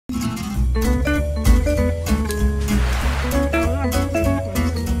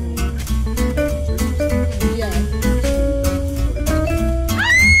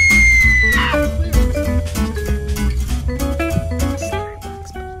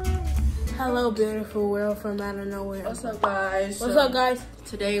Hello, beautiful world from out of nowhere. What's up, guys? What's up, guys?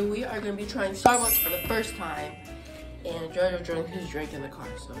 Today we are going to be trying Starbucks for the first time. And Jojo drank his drink in the car.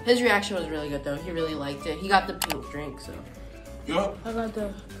 So his reaction was really good, though. He really liked it. He got the pink drink, so. Yep. I got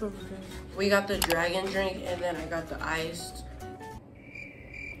the purple drink. We got the dragon drink, and then I got the iced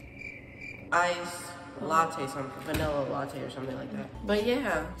latte, something, vanilla latte or something like that. But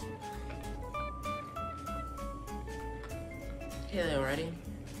yeah. Kayla, ready?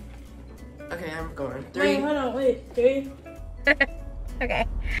 Okay, I'm going. 3. Wait, hold on, wait. 3. Okay.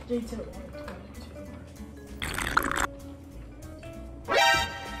 3, 2,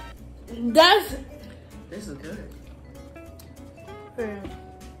 1. This is good.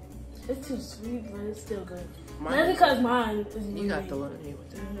 It's too sweet, but it's still good. Mine Not is- because mine is You got the lemonade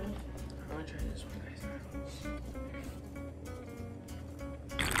with it. Mhm. I'm gonna try this one, guys.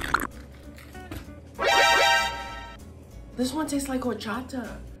 This one tastes like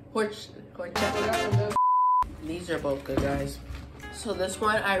horchata. Horchata. These are both good, guys. So this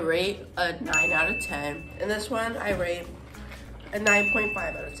one I rate a 9 out of 10. And this one I rate a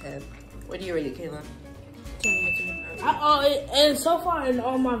 9.5 out of 10. What do you rate it, Kayla? 10. And so far in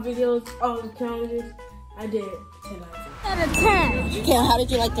all my videos, all the challenges, I did 10 out of 10. Out of 10. Kayla, how did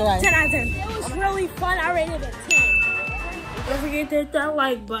you like the ride? 10 out of 10. It was really fun. I rated it 10. Don't forget to hit that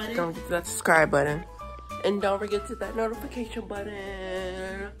like button. Don't forget that subscribe button. And don't forget to hit that notification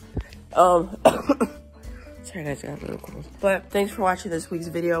button. Sorry guys, I got a little close. But thanks for watching this week's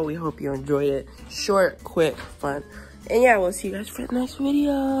video. We hope you enjoyed it. Short, quick, fun. And yeah, we'll see you guys for the next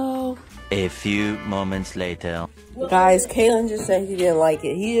video. A few moments later. Guys, Kaylin just said he didn't like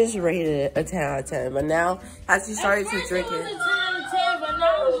it. He just rated it a 10 out of 10. But now, as he started to drink It was a it. 10 out of 10, but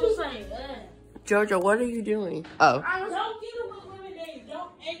now it's just like, Jojo, what are you doing? Oh. Don't get it with lemonade.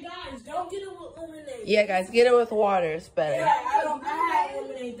 Hey guys, don't get it with lemonade. Yeah, guys, get it with water. It's better. Yeah, I had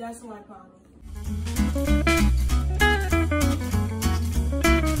lemonade. That's my problem.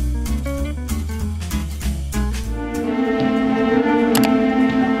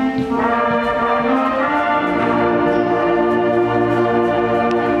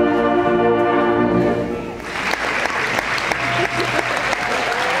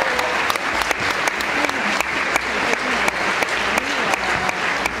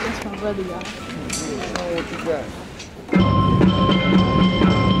 That's my brother, y'all. What you got?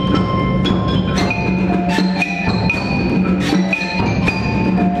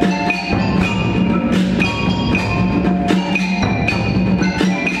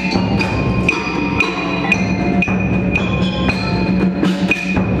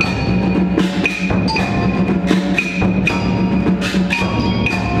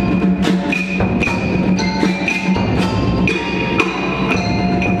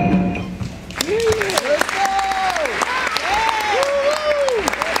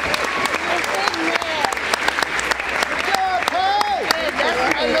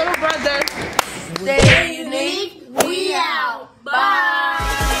 Stay unique. We out. Bye.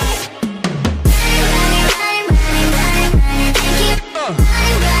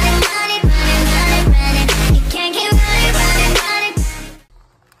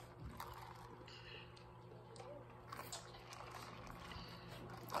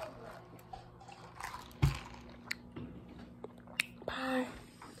 Bye.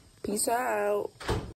 Peace out.